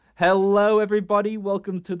Hello, everybody.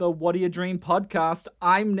 Welcome to the What Do You Dream podcast.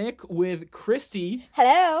 I'm Nick with Christy.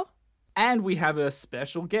 Hello. And we have a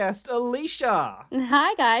special guest, Alicia.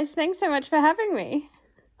 Hi, guys. Thanks so much for having me.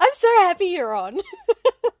 I'm so happy you're on.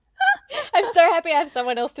 I'm so happy I have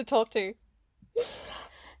someone else to talk to.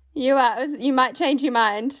 You might change your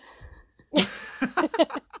mind. I'm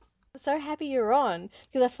so happy you're on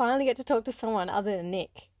because I finally get to talk to someone other than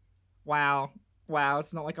Nick. Wow.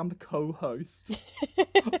 It's not like I'm the co-host.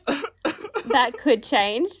 That could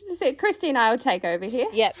change. So Christy and I will take over here.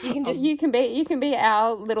 Yep, you can just You can be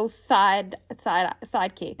our little sidekick.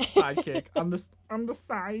 Sidekick. I'm the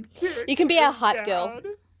sidekick. You can be our hype girl.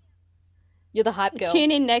 You're the hype girl.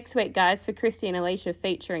 Tune in next week, guys, for Christy and Alicia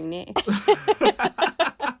featuring Nick.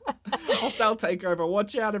 Hostile takeover.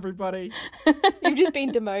 Watch out, everybody. You've just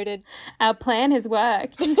been demoted. Our plan has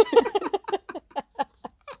worked.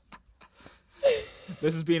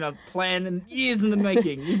 This has been a plan and years in the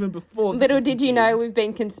making, even before this Little was did you conceived. know we've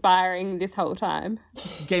been conspiring this whole time.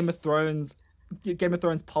 It's Game of Thrones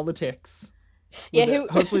politics. Yeah,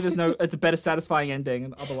 Hopefully it's a better satisfying ending,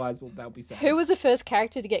 and otherwise that'll be sad. Who was the first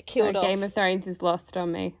character to get killed off? Game of Thrones is lost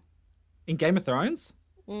on me. In Game of Thrones?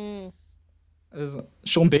 There's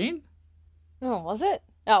Sean Bean? Oh, was it?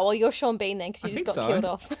 Oh, well, you're Sean Bean then because you I just got think so. killed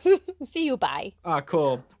off. See you, bye. Ah,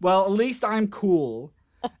 cool. Well, at least I'm cool.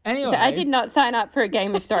 Anyway. So I did not sign up for a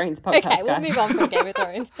Game of Thrones podcast, Okay, we'll guys. move on from Game of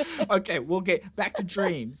Thrones. Okay, we'll get back to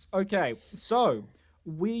dreams. Okay, so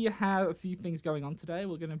we have a few things going on today.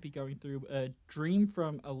 We're going to be going through a dream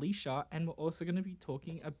from Alicia, and we're also going to be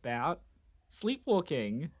talking about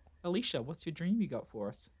sleepwalking. Alicia, what's your dream you got for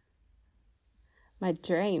us? My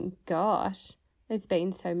dream, gosh, there's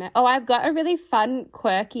been so many. Oh, I've got a really fun,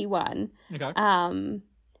 quirky one. Okay.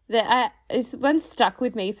 This one stuck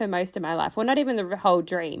with me for most of my life. Well, not even the whole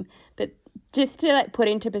dream, but just to put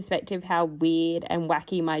into perspective how weird and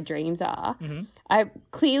wacky my dreams are. Mm-hmm. I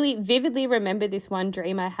vividly remember this one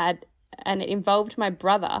dream I had, and it involved my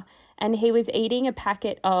brother, and he was eating a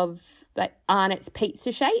packet of Arnott's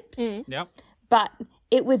pizza shapes, Yep. but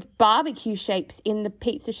it was barbecue shapes in the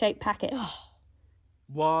pizza shape packet.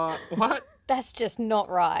 What? That's just not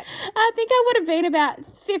right. I think I would have been about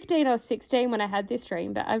 15 or 16 when I had this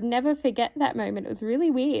dream, but I'll never forget that moment. It was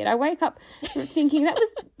really weird. I wake up thinking that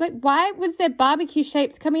was why was there barbecue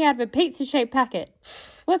shapes coming out of a pizza shaped packet?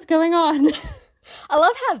 What's going on? I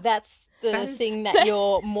love how that's the thing that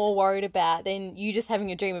you're more worried about than you just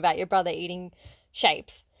having a dream about your brother eating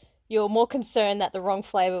shapes. You're more concerned that the wrong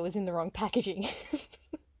flavour was in the wrong packaging.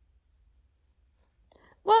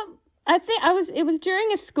 Well, I think it was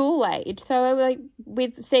during a school age. So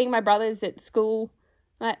with seeing my brothers at school,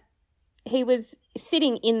 he was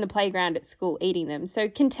sitting in the playground at school eating them. So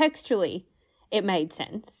contextually it made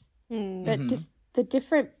sense. But just the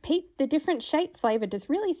different shape flavor just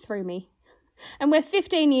really threw me. And we're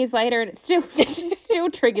 15 years later and it still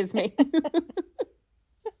triggers me.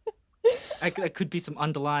 It could be some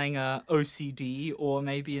underlying OCD or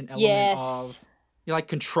maybe an element of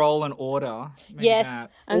control and order. Maybe Yes.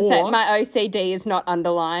 that. And so my OCD is not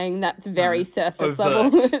underlying. That's very surface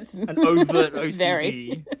level. An overt OCD.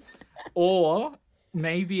 Very. Or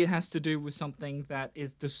maybe it has to do with something that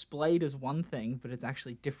is displayed as one thing, but it's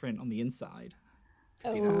actually different on the inside.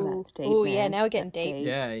 Oh, that's deep, yeah, man. now we're getting That's deep.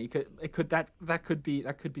 Yeah, that could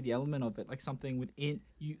be the element of it, like something within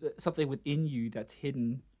you that's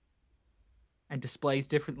hidden and displays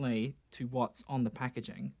differently to what's on the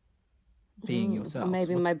packaging. Being yourself. Or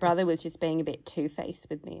maybe my brother was just being a bit two-faced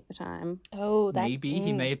with me at the time. Oh, that... Maybe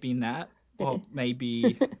he may have been that, or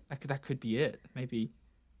maybe that could be it. Maybe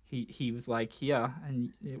he was like, here,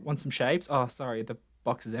 and you want some shapes? Oh, sorry, the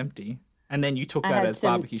box is empty. And then you took that as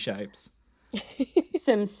barbecue shapes.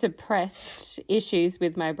 Some suppressed issues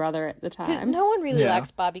with my brother at the time. No one really likes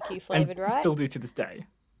barbecue flavoured, And right? still do to this day.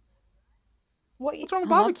 What's wrong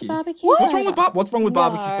with I love barbecue? barbecue. What's wrong with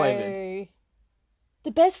barbecue flavored? No. The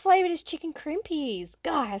best flavoured is chicken crimpies.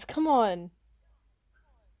 Guys, come on.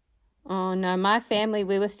 Oh, no, my family,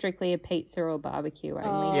 we were strictly a pizza or barbecue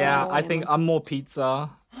only. Yeah, I think I'm more pizza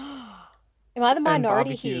Am I the and minority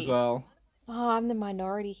barbecue here? as well. Oh, I'm the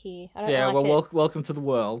minority here. I don't Yeah, like well, it. welcome to the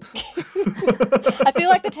world. I feel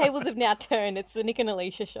like the tables have now turned. It's the Nick and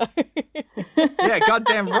Alicia show. Yeah,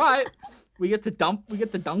 goddamn right. We get to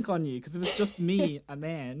dunk on you because if it's just me, a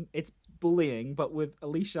man, it's bullying. But with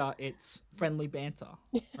Alicia, it's friendly banter,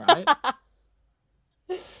 right?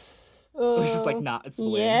 Alicia's like, nah, it's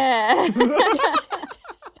bullying. Yeah.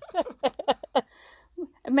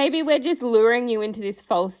 Maybe we're just luring you into this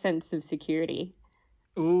false sense of security.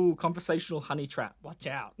 Ooh, conversational honey trap. Watch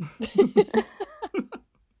out.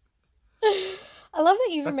 I love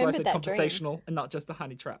that you That's why I remembered said that conversational and not just a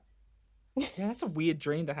honey trap. Yeah, that's a weird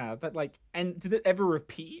dream to have. But like, and did it ever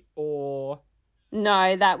repeat or?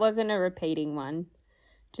 No, that wasn't a repeating one.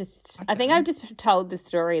 Just, I think Okay. I've just told the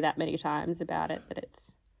story that many times about it that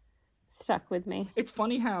it's stuck with me. It's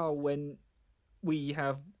funny how when we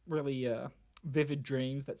have really vivid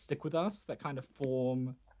dreams that stick with us, that kind of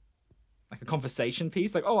form like a conversation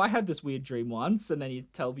piece. Like, oh, I had this weird dream once, and then you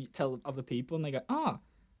tell other people, and they go, ah,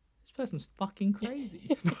 this person's fucking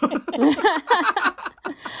crazy.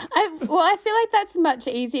 I feel like that's much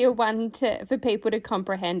easier one for people to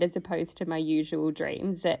comprehend as opposed to my usual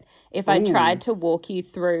dreams. That if I tried to walk you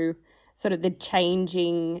through sort of the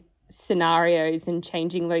changing scenarios and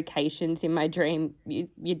changing locations in my dream,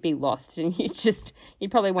 you'd be lost and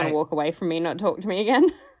you'd probably want to walk away from me and not talk to me again.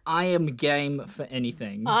 I am game for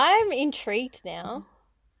anything. I'm intrigued now.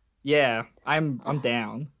 Yeah, I'm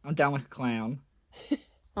down. I'm down like a clown.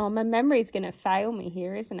 Oh, my memory's going to fail me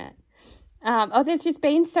here, isn't it? There's just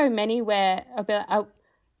been so many where the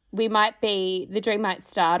dream might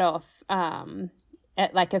start off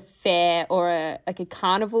at like a fair or a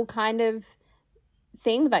carnival kind of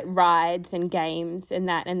thing, like rides and games and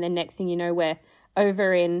that, and then next thing you know, we're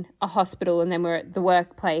over in a hospital, and then we're at the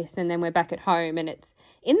workplace, and then we're back at home, and it's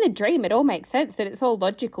in the dream it all makes sense and it's all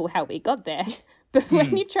logical how we got there. But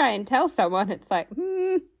when you try and tell someone, it's like,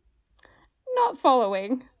 not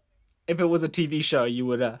following. If it was a TV show, you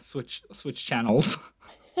would switch channels.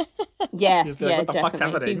 Yeah, Just be like, yeah, what the fuck's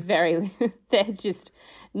definitely. happening? There's just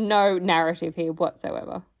no narrative here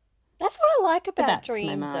whatsoever. That's what I like about that's my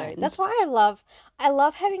dreams, though. mind. That's why I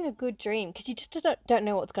love having a good dream, because you just don't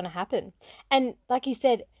know what's going to happen. And like you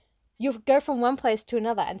said, you go from one place to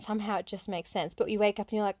another, and somehow it just makes sense. But you wake up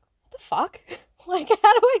and you're like, what the fuck? Like,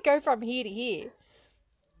 how do I go from here to here?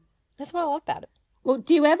 That's what I love about it. Well,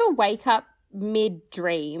 do you ever wake up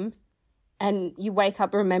mid-dream and you wake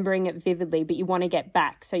up remembering it vividly, but you want to get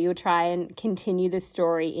back, so you'll try and continue the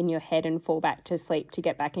story in your head and fall back to sleep to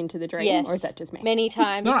get back into the dream? Yes. Or is that just me? Many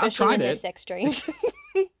times, No, I've especially when tried they're it. sex dreams.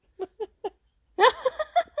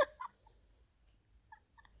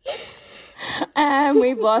 And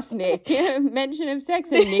we've lost Nick. Mention of sex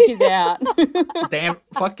and Nick is out. Damn,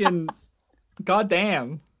 fucking,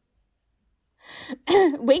 goddamn.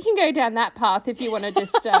 We can go down that path if you want to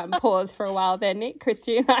just pause for a while there, Nick.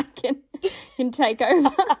 Christy and I can take over.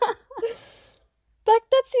 Like,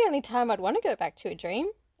 that's the only time I'd want to go back to a dream.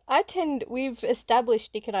 Nick and I have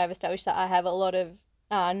established that I have a lot of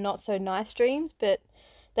not so nice dreams, but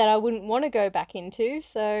that I wouldn't want to go back into.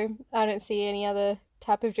 So I don't see any other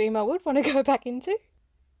type of dream I would want to go back into.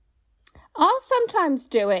 I'll sometimes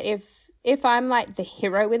do it if I'm like the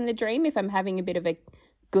hero in the dream, if I'm having a bit of a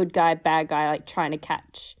good guy, bad guy, like trying to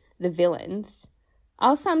catch the villains.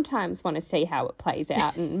 I'll sometimes want to see how it plays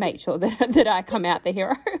out and make sure that I come out the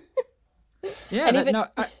hero. Yeah,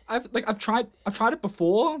 I've tried it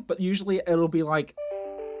before, but usually it'll be like,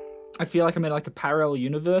 I feel like I'm in like a parallel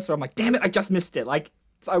universe where I'm like, damn it, I just missed it. Like,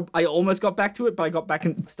 so I almost got back to it, but I got back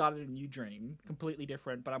and started a new dream, completely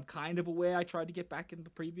different. But I'm kind of aware I tried to get back in the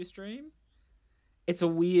previous dream. It's a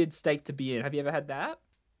weird state to be in. Have you ever had that?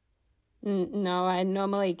 No, I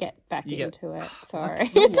normally get back into it.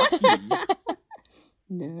 Sorry. You're lucky.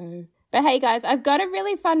 No. But hey, guys, I've got a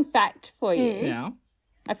really fun fact for you. Yeah.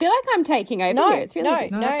 I feel like I'm taking over here. It's really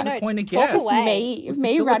good. No, that's the point of Talk guests. away.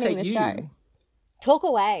 Me running the you. show. Talk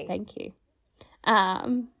away. Thank you.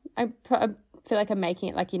 I feel like I'm making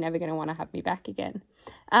it like you're never going to want to have me back again.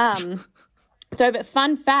 But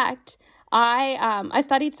fun fact, I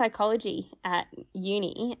studied psychology at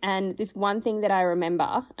uni, and this one thing that I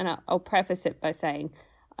remember, and I'll preface it by saying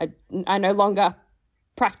I no longer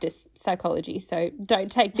practice psychology, so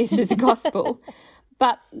don't take this as gospel.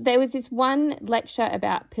 But there was this one lecture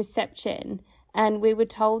about perception, and we were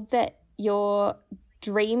told that your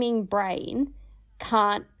dreaming brain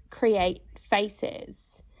can't create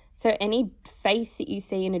faces. So any face that you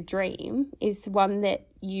see in a dream is one that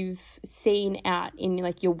you've seen out in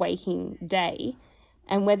like your waking day.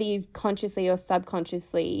 And whether you've consciously or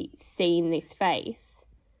subconsciously seen this face,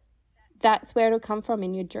 that's where it'll come from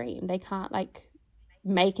in your dream. They can't like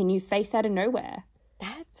make a new face out of nowhere.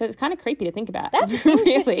 So it's kind of creepy to think about. That's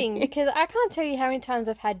really. interesting, because I can't tell you how many times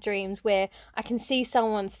I've had dreams where I can see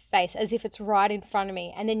someone's face as if it's right in front of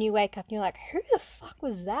me, and then you wake up and you're like, who the fuck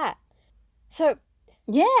was that? So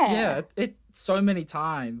Yeah, it so many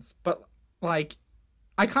times. But like,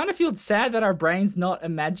 I kind of feel sad that our brain's not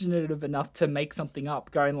imaginative enough to make something up.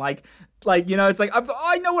 Going like you know, it's like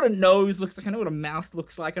I know what a nose looks like. I know what a mouth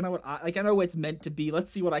looks like. I know I know what it's meant to be.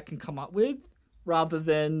 Let's see what I can come up with, rather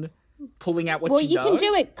than pulling out what you know. Well, you can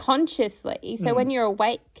do it consciously. So when you're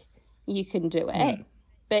awake, you can do it.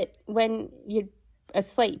 But when you're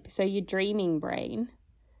asleep, so your dreaming brain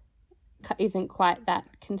isn't quite that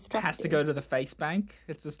constructive. Has to go to the face bank.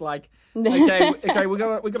 It's just like, okay, we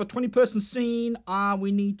got a 20-person scene.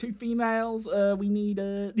 We need 2 females. We need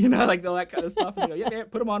like all that kind of stuff. And you go, yeah,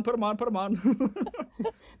 put them on.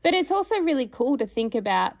 But it's also really cool to think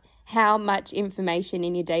about how much information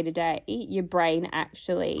in your day-to-day your brain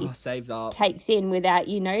actually saves up, takes in without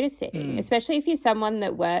you noticing, especially if you're someone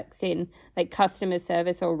that works in like customer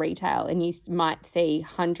service or retail and you might see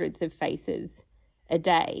hundreds of faces a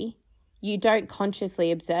day. You don't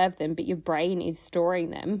consciously observe them, but your brain is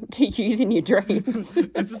storing them to use in your dreams.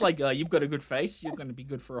 It's just like, you've got a good face. You're going to be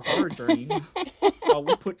good for a horror dream.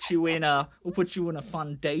 We'll put you in a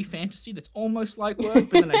fun day fantasy that's almost like work,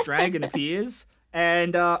 but then a dragon appears.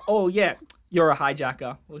 And, you're a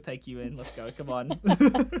hijacker. We'll take you in. Let's go. Come on.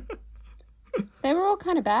 They were all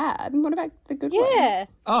kind of bad. What about the good Yeah.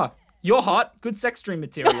 ones? Oh, you're hot. Good sex dream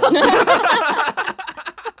material.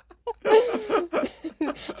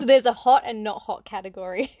 So there's a hot and not hot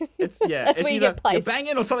category. It's That's it's where you either get placed. you're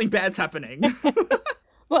banging or something bad's happening.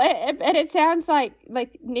 Well, and it sounds like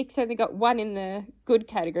Nick's only got one in the good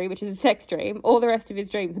category, which is a sex dream. All the rest of his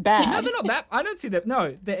dreams No, bad. they're not that. I don't see that.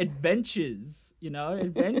 No, they're adventures.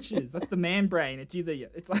 Adventures. That's the man brain. It's either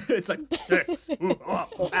it's like sex,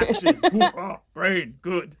 action, brain,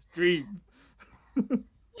 good dream.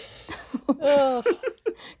 Ugh.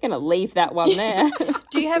 Gonna leave that one there.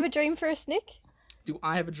 Do you have a dream for us, Nick? Do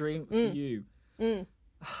I have a dream for you?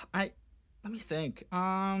 Let me think.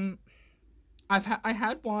 I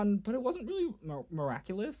had one, but it wasn't really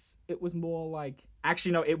miraculous. It was more like,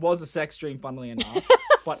 actually, no, it was a sex dream, funnily enough.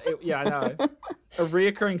 But I know. A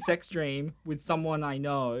reoccurring sex dream with someone I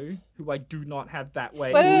know who I do not have that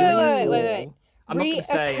way. Wait. I'm not going to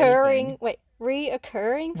say anything.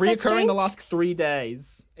 Reoccurring sex Reoccurring the dreams? last 3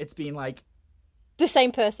 days. It's been like, The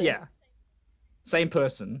same person? yeah, same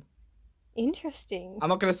person. Interesting. I'm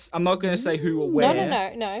not gonna say who or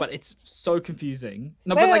where. No. But it's so confusing.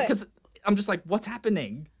 No, Wait, but like, wait. because I'm just like, what's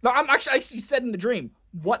happening? No, I actually said in the dream,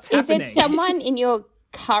 what's Is happening? it someone in your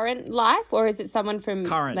current life, or is it someone from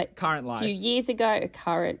current a life? few years ago?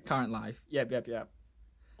 Current Life. Yep.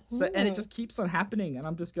 So and it just keeps on happening, and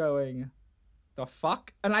I'm just going, the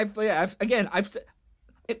fuck? And I've said,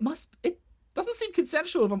 it doesn't seem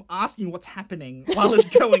consensual if I'm asking what's happening while it's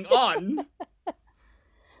going on.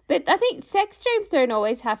 But I think sex dreams don't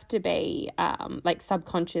always have to be like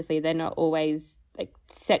subconsciously. They're not always like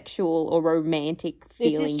sexual or romantic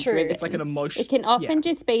This feeling is true. driven. It's like an emotion. It can often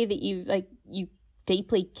just be that you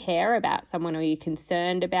deeply care about someone or you're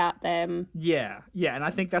concerned about them. Yeah, and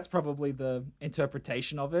I think that's probably the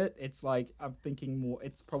interpretation of it. It's like, I'm thinking more,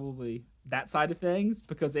 it's probably that side of things,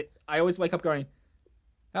 because I always wake up going,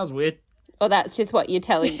 that was weird. Or that's just what you're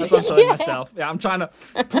telling That's you. what I'm telling myself. Yeah, I'm trying to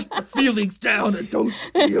push the feelings down and don't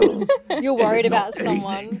feel. You're worried It's not about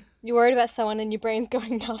someone. anything. You're worried about someone and your brain's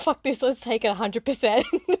going, no, fuck this, let's take it 100%.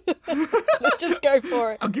 Let's just go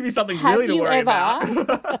for it. I'll give you something Have really to you worry ever-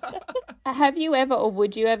 about. Have you ever, or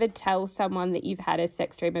would you ever tell someone that you've had a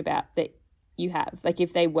sex dream about that you have? Like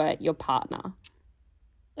if they weren't your partner?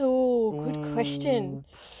 Oh, good question.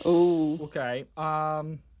 Ooh. Okay.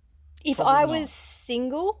 If Probably I not. was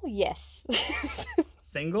single, yes.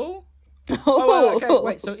 Single? Oh, Oh, okay.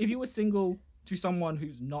 Wait. So if you were single to someone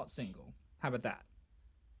who's not single, how about that?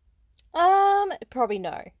 Probably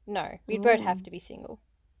no. No, we'd both have to be single.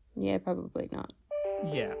 Yeah, probably not.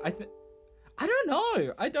 Yeah, I don't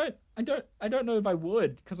know. I don't know if I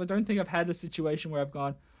would, because I don't think I've had a situation where I've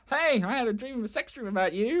gone, hey, I had a sex dream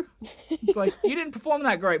about you. It's like, you didn't perform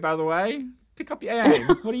that great, by the way. Pick up your aim.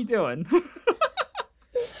 What are you doing?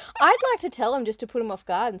 I'd like to tell them just to put them off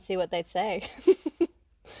guard and see what they'd say.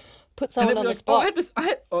 Put And someone they'd on be the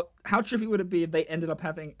like, spot. how trippy would it be if they ended up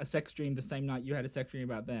having a sex dream the same night you had a sex dream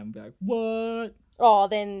about them? Be like, what? Oh,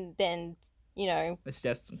 then, you know, It's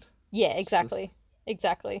destined. yeah, exactly.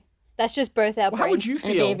 Exactly. That's just both our Well, how brains. would you It'd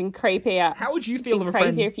be feel? even creepier. How would you It'd feel be if a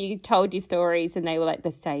crazier friend... if you told your stories and they were like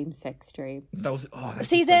the same sex dream. That'd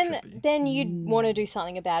See, be so then trippy. then you'd want to do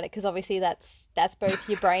something about it, because obviously that's both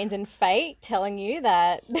your brains and fate telling you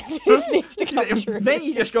that this needs to come true. Then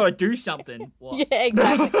you just gotta do something. What? Yeah,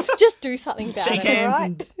 exactly. Just do something about Shake it, hands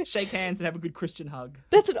alright? and shake hands and have a good Christian hug.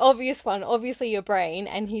 That's an obvious one. Obviously, your brain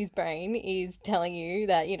and his brain is telling you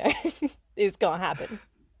that, you know, it's gonna happen.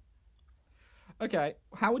 Okay,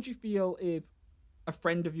 how would you feel if a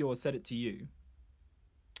friend of yours said it to you?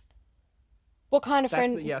 What kind of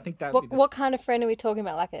friend? I think that would be What kind of friend are we talking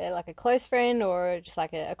about? Like a close friend or just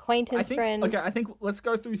like an acquaintance friend? Okay, I think let's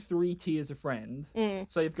go through 3 tiers of friend. Mm.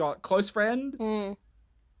 So you've got close friend,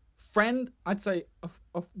 friend. I'd say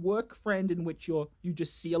a work friend in which you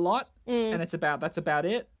just see a lot, and that's about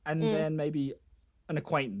it, and then maybe an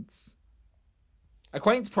acquaintance.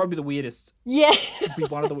 Acquaintance probably the weirdest. Yeah. Would be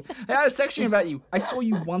one of the. Hey, I had a section about you. I saw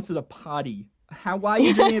you once at a party. How are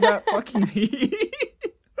you dreaming about fucking me?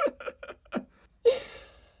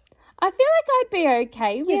 I feel like I'd be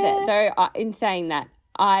okay with it, though. In saying that,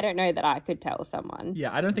 I don't know that I could tell someone.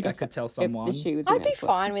 Yeah, I don't think I could tell someone. If the shoe was I'd be meant for.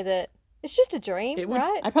 fine with it. It's just a dream, It would-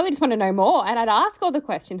 right? I'd probably just want to know more, and I'd ask all the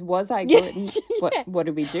questions. Was I good? And what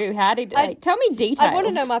did we do? How did tell me details? I'd want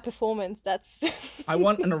to know my performance. That's I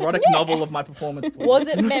want an erotic novel of my performance. Please. was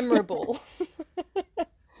it memorable?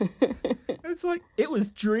 It's like it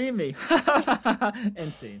was dreamy.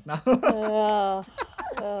 End scene. No.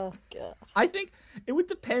 Oh god. I think it would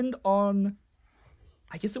depend on.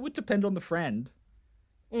 I guess it would depend on the friend.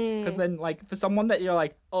 Because then, like, for someone that you're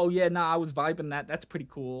like, oh yeah, nah, I was vibing that. That's pretty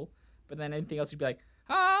cool. But then anything else, you'd be like,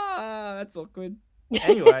 that's awkward.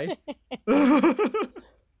 Anyway.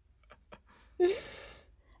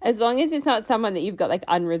 As long as it's not someone that you've got like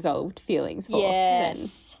unresolved feelings for, then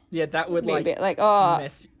Yes. Yeah, that would be a like bit like, oh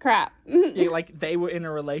mess. crap. Yeah, like they were in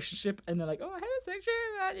a relationship and they're like, oh, I had a sex dream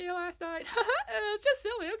about you last night. It's just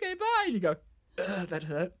silly. Okay, bye. And you go, that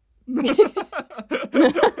hurt.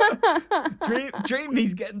 dream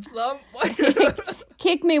he's getting some.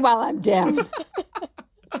 Kick me while I'm down.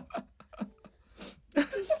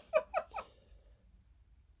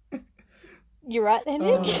 You're right there,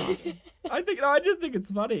 Nick. I just think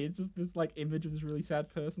it's funny. It's just this like image of this really sad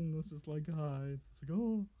person that's just like, hi. It's just like,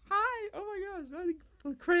 oh, hi. Oh my gosh, I think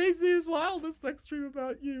the craziest, wildest sex dream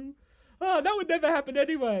about you. Oh, that would never happen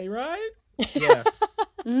anyway, right? Yeah.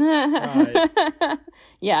 Right.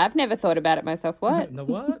 Yeah, I've never thought about it myself. What? No,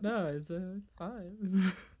 what? No, it's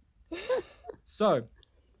fine. So,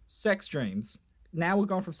 sex dreams. Now we're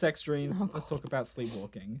going from sex dreams. Let's talk about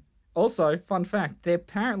sleepwalking. Also, fun fact, there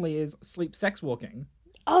apparently is sleep sex walking.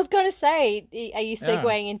 I was going to say, are you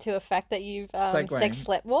segueing into a fact that you've Segueing. sex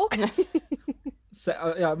slept walk? It's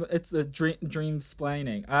a dream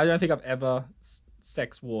splaining. I don't think I've ever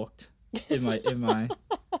sex walked in my.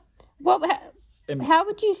 What? How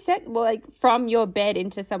would you set? Well, like from your bed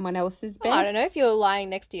into someone else's bed? I don't know if you're lying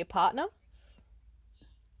next to your partner.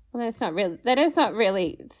 Well, that's not really. That is not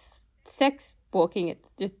really sex walking. It's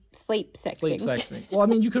just sleep sexing. Sleep sexing. Well, I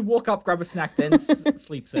mean, you could walk up, grab a snack, then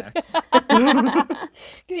sleep sex. Because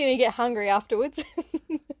you get hungry afterwards.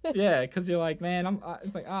 Yeah, because you're like, man, I'm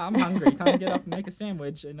hungry. Time to get up and make a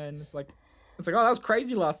sandwich. And then it's like, oh, that was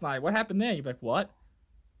crazy last night. What happened there? You're like, what?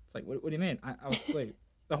 It's like, what do you mean? I was asleep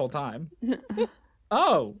the whole time.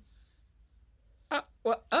 Oh.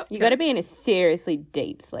 What? You got to be in a seriously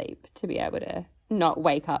deep sleep to be able to not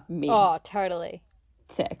wake up mid Oh, totally.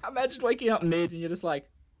 sex. Imagine waking up mid and you're just like,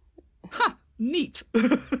 neat.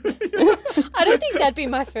 I don't think that'd be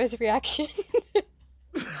my first reaction.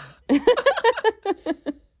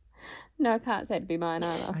 No, I can't say it'd be mine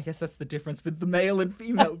either. I guess that's the difference with the male and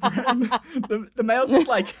female brain. the male's just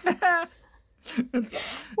like, and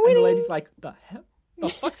the lady's like, the hell? The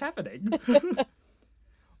fuck's happening?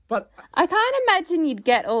 But I can't imagine you'd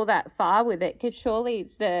get all that far with it because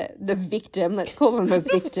surely the victim, let's call them a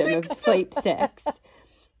victim of sleep sex,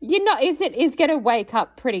 is going to wake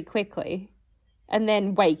up pretty quickly and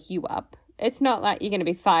then wake you up. It's not like you're going to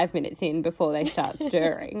be 5 minutes in before they start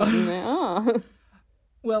stirring. You're like, oh.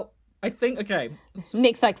 Well, I think, okay.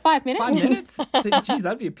 Nick's like 5 minutes? 5 minutes? Geez,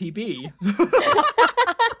 that'd be a PB.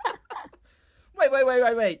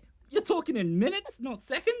 Wait. You're talking in minutes, not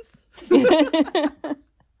seconds?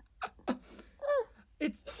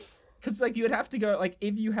 It's because, like, you would have to go, like,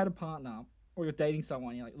 if you had a partner or you're dating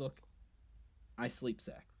someone, you're like, look, I sleep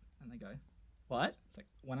sex. And they go, what? It's like,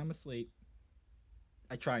 when I'm asleep,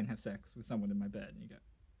 I try and have sex with someone in my bed. And you go,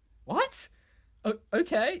 what? Oh,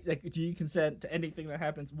 okay. Like, do you consent to anything that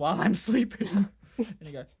happens while I'm sleeping? And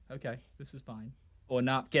you go, okay, this is fine. Or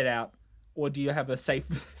not, get out. Or do you have a safe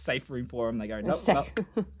room for them? They go, nope,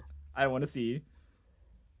 I don't want to see you.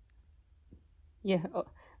 Yeah.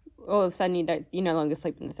 All of a sudden you no longer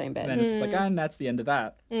sleep in the same bed. And then it's just like, and that's the end of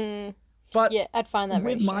that. But Yeah, I'd find that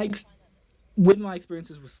very strange. with my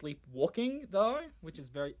experiences with sleepwalking, though, which is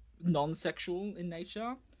very non-sexual in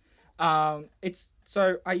nature,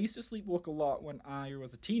 so I used to sleepwalk a lot when I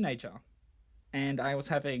was a teenager, and I was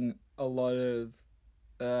having a lot of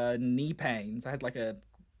knee pains. I had like a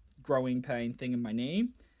growing pain thing in my knee,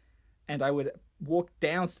 and I would walk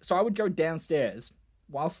down. So I would go downstairs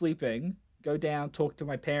while sleeping, go down, talk to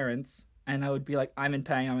my parents, and I would be like, I'm in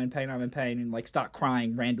pain, and like start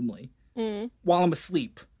crying randomly while I'm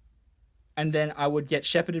asleep. And then I would get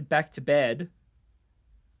shepherded back to bed,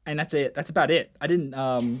 and that's it. That's about it. I didn't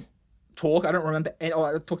talk. I don't remember. I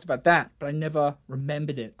talked about that, but I never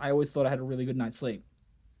remembered it. I always thought I had a really good night's sleep,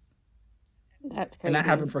 That's crazy. and that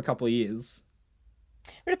happened for a couple of years.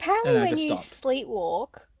 But apparently, And then I when just you stopped.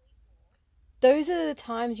 sleepwalk, those are the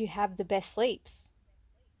times you have the best sleeps.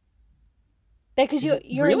 Because Is it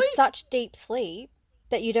you're in really? such deep sleep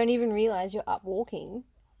that you don't even realize you're up walking.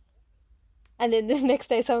 And then the next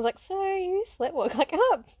day, someone's like, "So you sleepwalk?" Like,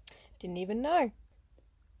 oh, didn't even know.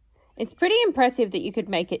 It's pretty impressive that you could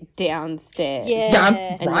make it downstairs. Yeah, Yeah,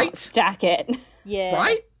 And not right? stack it. yeah,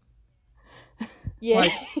 Right? yeah.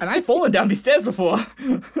 Like, and I've fallen down these stairs before.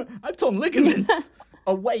 I've torn ligaments.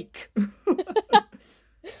 Awake.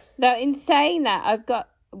 Though in saying that,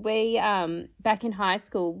 we back in high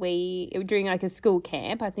school, during like a school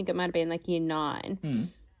camp, I think it might have been like year 9.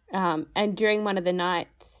 And during one of the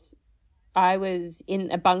nights, I was in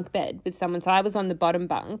a bunk bed with someone. So I was on the bottom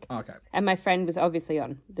bunk. Okay. And my friend was obviously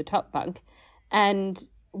on the top bunk. And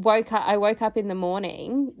I woke up in the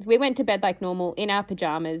morning. We went to bed like normal in our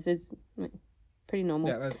pajamas. It's pretty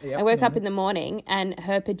normal. I woke up in the morning and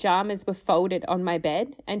her pajamas were folded on my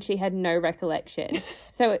bed and she had no recollection.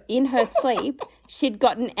 So in her sleep, she'd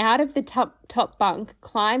gotten out of the top bunk,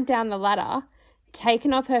 climbed down the ladder,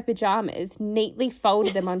 taken off her pajamas, neatly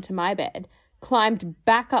folded them onto my bed, climbed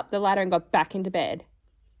back up the ladder and got back into bed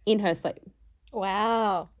in her sleep.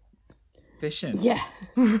 Wow. Efficient. Yeah.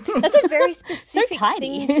 That's a very specific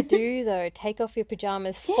tidy. thing to do, though. Take off your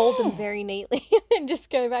pajamas, fold them very neatly, and just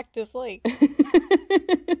go back to sleep.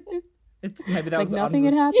 Maybe that was the nothing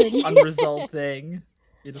had happened. unresolved thing.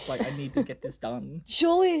 You're just like, I need to get this done.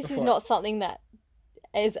 Surely this is Before- not something that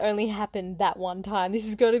has only happened that one time. This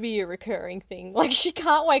has got to be a recurring thing. Like, she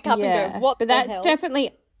can't wake up and go, "What but the that's hell?"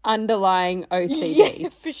 definitely underlying OCD. Yeah,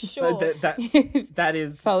 for So sure. that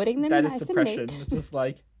is Folding them that nice is and suppression. neat. It's just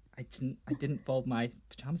like I didn't fold my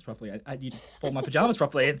pajamas properly. I need to fold my pajamas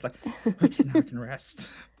properly. It's like, okay, now I can rest.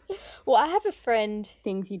 Well, I have a friend.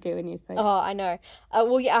 Things you do in your sleep. Oh, I know.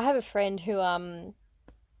 Well, yeah, I have a friend who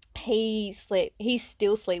he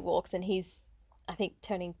still sleepwalks, and he's, I think,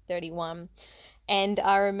 turning 31. And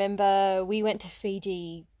I remember we went to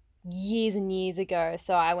Fiji years and years ago.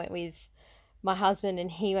 So I went with my husband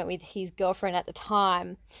and he went with his girlfriend at the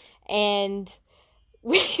time. And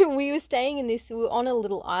we were staying we were on a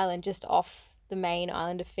little island just off the main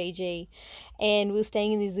island of Fiji. And we were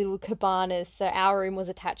staying in these little cabanas. So our room was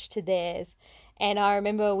attached to theirs. And I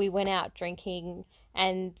remember we went out drinking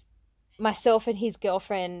and myself and his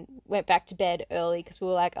girlfriend went back to bed early because we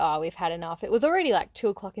were like, oh, we've had enough. It was already like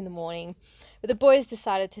 2:00 in the morning. But the boys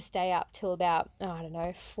decided to stay up till about, I don't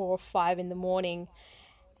know, 4 or 5 in the morning.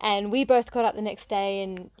 And we both got up the next day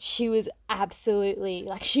and she was absolutely,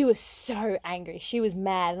 like, she was so angry. She was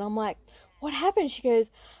mad. And I'm like, what happened? She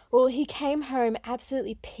goes, well, he came home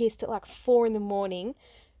absolutely pissed at like 4 in the morning,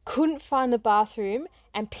 couldn't find the bathroom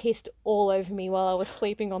and pissed all over me while I was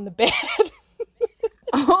sleeping on the bed.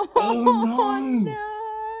 Oh no!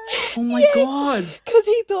 Oh my god! Because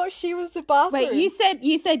he thought she was the bathroom. Wait,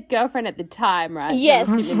 you said girlfriend at the time, right? Yes.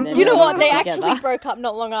 I'm assuming they're You know no what? They longer actually together. broke up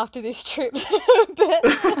not long after this trip. but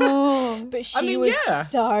Oh. but she mean, was yeah.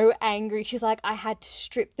 so angry. She's like, I had to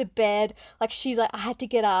strip the bed. Like, she's like, I had to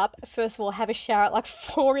get up, first of all, have a shower at like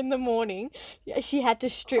 4 in the morning. She had to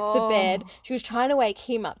strip the bed. She was trying to wake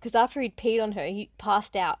him up because after he'd peed on her, he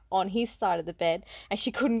passed out on his side of the bed and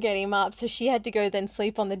she couldn't get him up. So she had to go then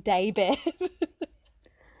sleep on the day bed.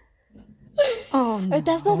 Oh, no. But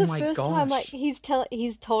that's not the my first time. Like, gosh.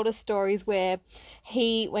 he's told us stories where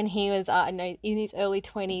when he was in his early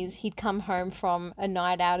 20s, he'd come home from a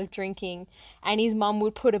night out of drinking, and his mum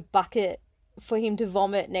would put a bucket for him to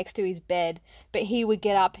vomit next to his bed, but he would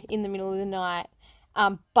get up in the middle of the night,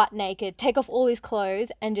 butt naked, take off all his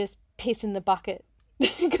clothes, and just piss in the bucket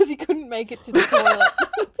because he couldn't make it to the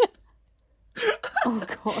toilet. Oh,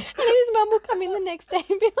 God. And then his mum will come in the next day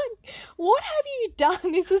and be like, "What have you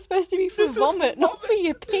done? This was supposed to be for This is vomit, not vomit, for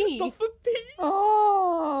your pee." Not for pee.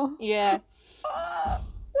 Oh. Yeah.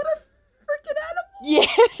 What a freaking animal!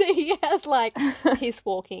 Yes, he has like piss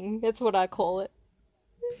walking. That's what I call it.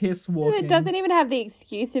 Piss walking. It doesn't even have the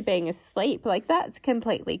excuse of being asleep. Like, that's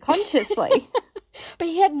completely consciously. But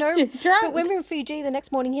he had no. It's just drunk. But when we were in Fiji, the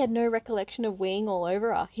next morning he had no recollection of weeing all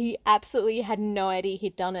over her. He absolutely had no idea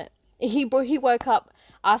he'd done it. He woke up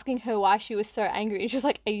asking her why she was so angry. And she's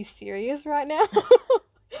like, "Are you serious right now?"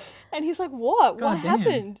 And he's like, "What? God What damn.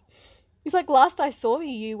 happened?" He's like, "Last I saw you,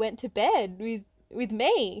 you went to bed with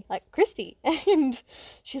me, like Christy." And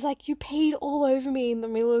she's like, "You peed all over me in the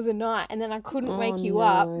middle of the night, and then I couldn't wake you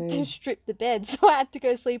up no. to strip the bed, so I had to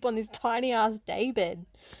go sleep on this tiny ass day bed."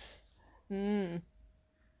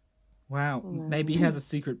 Wow. Maybe he has a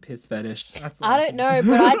secret piss fetish. That's all I don't think. know,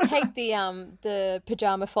 but I'd take the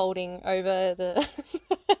pajama folding over the.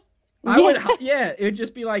 I would, yeah, it would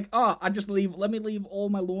just be like, oh, let me leave all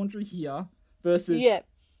my laundry here versus, Yeah.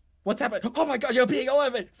 what's happening? Oh my God, you're peeing all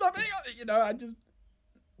over it. Stop peeing on it. You know,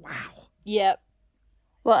 wow. Yep.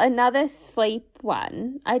 Well, another sleep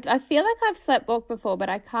one. I feel like I've sleepwalked before, but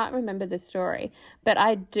I can't remember the story. But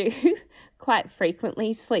I do quite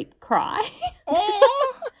frequently sleep cry.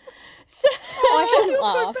 Oh, I shouldn't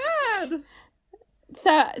I laugh. feel so bad.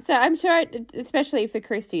 So I'm sure, especially for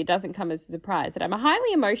Christy, it doesn't come as a surprise that I'm a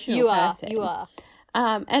highly emotional You person. are.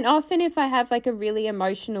 And often if I have like a really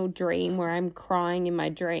emotional dream where I'm crying in my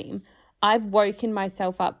dream, I've woken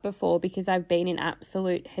myself up before because I've been in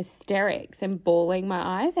absolute hysterics and bawling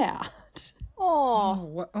my eyes out.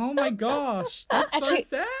 Oh, Oh my gosh. That's Actually-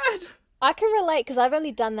 so sad. I can relate because I've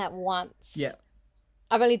only done that once. Yeah.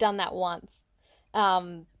 I've only done that once.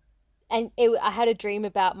 And I had a dream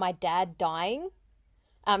about my dad dying.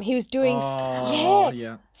 He was doing. Oh, Yeah.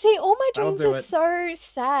 yeah. See, all my That'll dreams do are it. so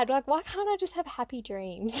sad. Like, why can't I just have happy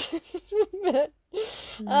dreams? But,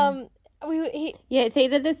 Yeah, it's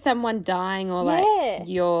either there's someone dying or like Yeah.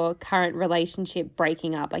 your current relationship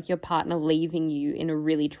breaking up, like your partner leaving you in a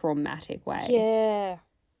really traumatic way. yeah.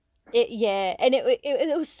 And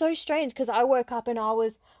it was so strange because I woke up and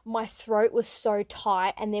my throat was so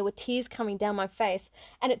tight and there were tears coming down my face,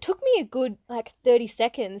 and it took me a good like 30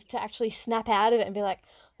 seconds to actually snap out of it and be like,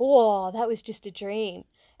 oh, that was just a dream.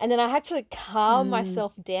 And then I had to calm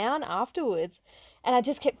myself down afterwards, and I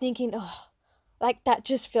just kept thinking, oh, like that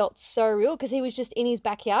just felt so real because he was just in his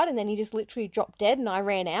backyard and then he just literally dropped dead and I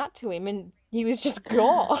ran out to him and he was just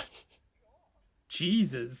gone.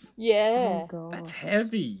 Jesus. Yeah. Oh, God. That's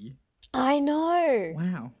heavy. I know.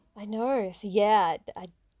 Wow. I know. So yeah, I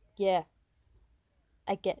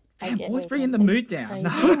get. Damn, where always you're bringing the going. mood down.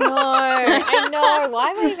 I know. Why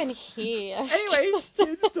am I even here? Anyway,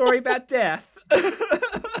 here's a story about death.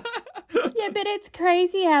 Yeah, but it's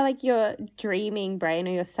crazy how like your dreaming brain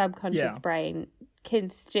or your subconscious Yeah. brain can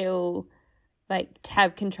still like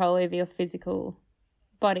have control over your physical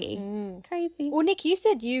body. Crazy. Well, Nick, you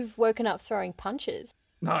said you've woken up throwing punches.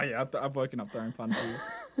 Oh yeah, I've woken up throwing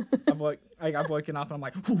punches. I've woken up and I'm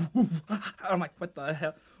like, I'm like, what the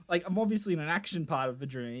hell? Like, I'm obviously in an action part of the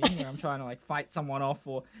dream where I'm trying to like fight someone off,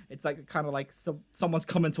 or it's like kind of like someone's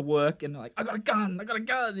coming to work and they're like, I got a gun.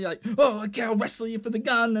 And you're like, oh, okay, I'll wrestle you for the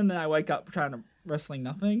gun. And then I wake up trying to wrestling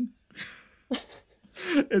nothing.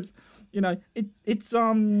 It's, you know, it's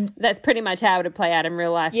That's pretty much how it would play out in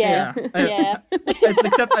real life. Yeah. too. Yeah. it's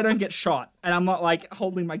except I don't get shot, and I'm not like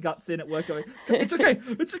holding my guts in at work going, it's okay,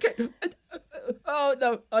 oh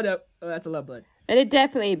no, oh, that's a love blood. It'd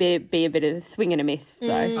definitely be a bit of a swing and a miss, though.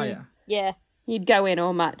 Oh yeah, Yeah. You'd go in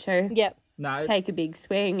all macho, Yep. no, take a big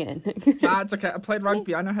swing, and it's okay. I played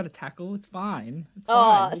rugby. I know how to tackle. It's fine. It's fine.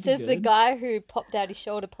 Oh, We'll be says the good. guy who popped out his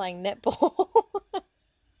shoulder playing netball.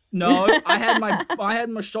 No, I had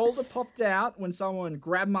my shoulder popped out when someone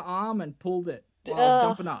grabbed my arm and pulled it while I was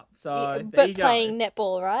jumping up. So there But you go. playing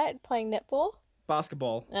netball, right? Playing netball.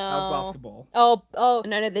 Basketball. That was Oh. basketball. Oh.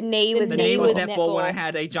 no, the knee was The knee knee was was netball when I netball.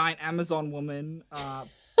 had a giant Amazon woman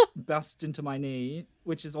bust into my knee,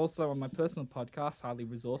 which is also on my personal podcast, Highly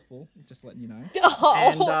Resourceful, just letting you know.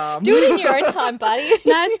 Oh, And, do it in your own time, buddy. do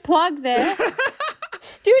nice plug there.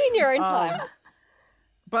 it in your own time.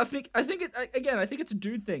 But I think it's a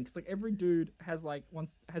dude thing. It's like every dude has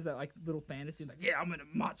that like little fantasy, like, yeah, I'm gonna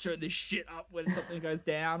macho this shit up when something goes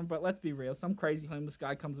down. But let's be real, some crazy homeless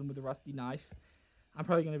guy comes in with a rusty knife. I'm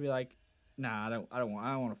probably gonna be like, nah, I don't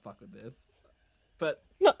want to fuck with this. But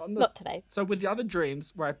Not today. so with the other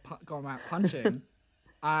dreams where I've gone out punching,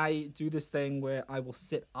 I do this thing where I will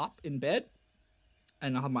sit up in bed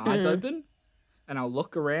and I'll have my eyes open and I'll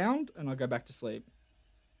look around and I'll go back to sleep.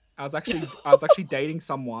 I was actually dating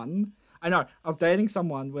someone. I know, I was dating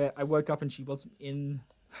someone where I woke up and she wasn't in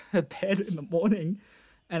her bed in the morning,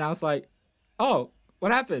 and I was like, oh,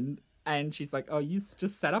 what happened? And she's like, oh, you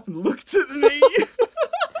just sat up and looked at me.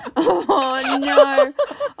 Oh no!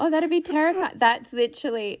 Oh, that'd be terrifying. That's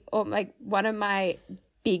literally like one of my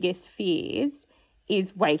biggest fears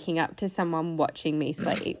is waking up to someone watching me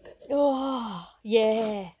sleep. Oh,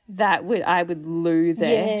 yeah. I would lose it.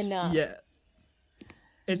 Yeah, no. Yeah.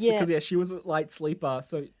 It's Yeah. because she was a light sleeper.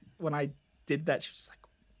 So when I did that, she was just like,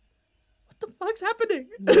 what the fuck's happening?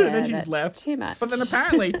 And then she just that's left. too much. But then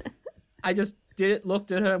apparently I just did it,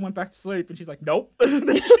 looked at her and went back to sleep. And she's like, nope.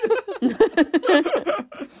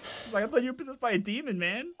 She's like, I thought you were possessed by a demon,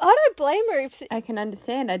 man. I don't blame her if I can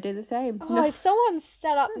understand. I do the same. Oh, if someone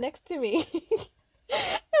sat up next to me and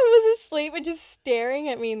was asleep and just staring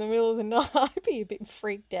at me in the middle of the night, I'd be a bit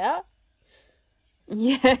freaked out.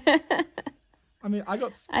 Yeah. I mean,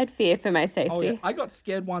 I'd fear for my safety. Oh yeah, I got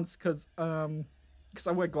scared once because I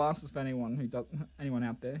wear glasses for anyone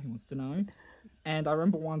out there who wants to know. And I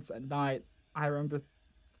remember once at night, I remember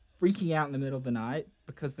freaking out in the middle of the night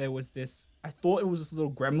because there was this. I thought it was this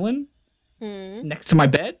little gremlin next to my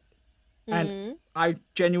bed, and I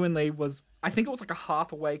genuinely was. I think it was like a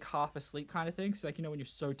half awake, half asleep kind of thing. So like when you're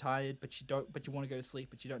so tired, but you want to go to sleep,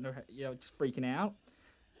 but you don't know how, just freaking out.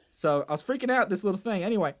 So I was freaking out at this little thing.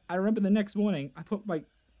 Anyway, I remember the next morning, I put my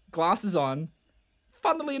glasses on.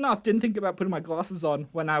 Funnily enough, didn't think about putting my glasses on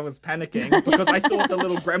when I was panicking because I thought the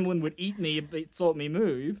little gremlin would eat me if it saw me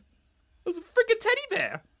move. It was a freaking teddy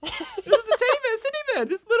bear. It was a teddy bear sitting there.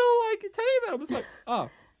 This little teddy bear. I was like, oh,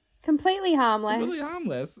 completely harmless. completely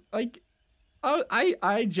harmless.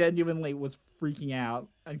 I genuinely was freaking out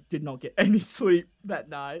and did not get any sleep that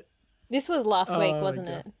night. This was last week, Oh, wasn't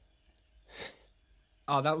God. it?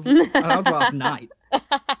 Oh, that was last night.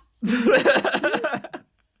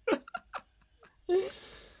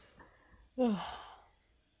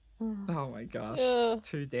 Oh my gosh. Ugh.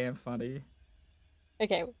 Too damn funny.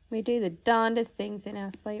 Okay. We do the darndest things in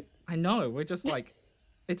our sleep. I know. We're just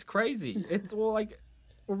it's crazy. It's all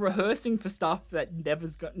we're rehearsing for stuff that never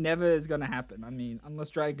is going to happen. I mean,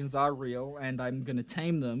 unless dragons are real and I'm going to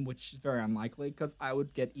tame them, which is very unlikely because I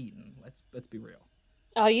would get eaten. Let's be real.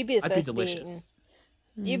 Oh, you'd be the I'd be first to be delicious.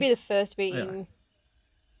 eaten. You'd be the first to be Yeah. eaten.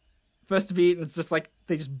 First to be eaten, it's just they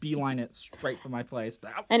just beeline it straight for my place.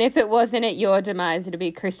 But And if it wasn't at your demise, it'd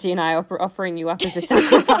be Christy and I offering you up as a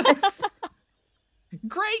sacrifice.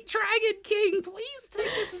 great dragon king, please take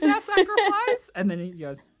this as our sacrifice. And then he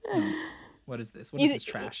goes, "No. What is this? What is this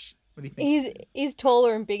trash? What do you think? He's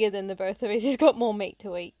taller and bigger than the both of us. He's got more meat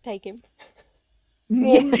to eat. Take him.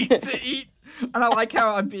 More meat to eat. And I like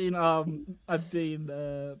how I've been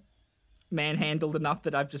manhandled enough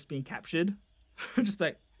that I've just been captured. Just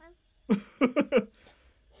that's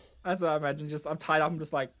what I imagine. Just I'm tied up. I'm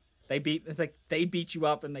just they beat you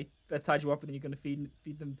up and they've tied you up and then you're gonna feed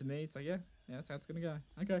them to me. It's yeah, that's how it's gonna go.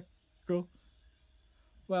 Okay, cool.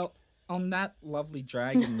 Well, on that lovely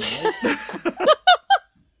dragon note,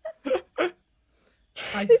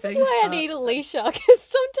 This is why I need Alicia, because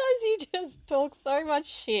sometimes you just talk so much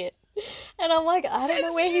shit. And I'm like, I don't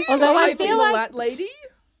know where he's Although I going. feel like- that lady.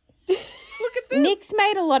 Look at this. Nick's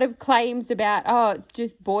made a lot of claims about, it's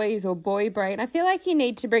just boys or boy brain. I feel like you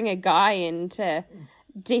need to bring a guy in to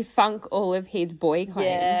defunk all of his boy claims.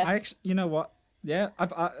 Yeah. I actually, you know what? Yeah,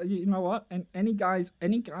 you know what? And any guys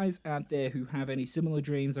out there who have any similar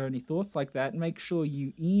dreams or any thoughts like that, make sure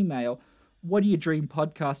you email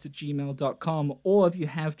whatdoyoudreampodcast@gmail.com, or if you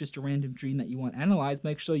have just a random dream that you want analyzed,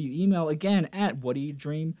 make sure you email again at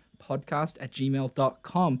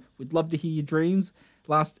whatdoyoudreampodcast@gmail.com. We'd love to hear your dreams.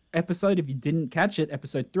 Last episode, if you didn't catch it,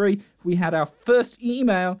 episode 3, we had our first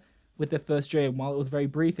email with their first dream. While it was very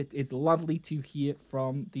brief, it's lovely to hear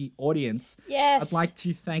from the audience. Yes. I'd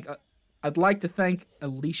like to thank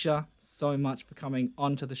Alicia so much for coming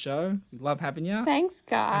onto the show. We love having you. Thanks,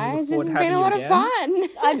 guys. This forward has to been having a you lot of again. fun.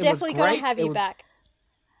 I'm was definitely going great. to have It you was- back.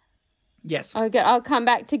 Yes, I'll come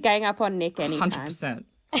back to gang up on Nick anytime. 100%.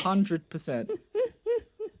 100%.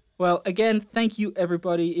 Well, again, thank you,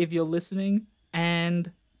 everybody, if you're listening.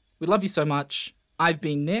 And we love you so much. I've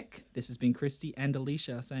been Nick. This has been Christy and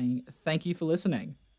Alicia saying thank you for listening.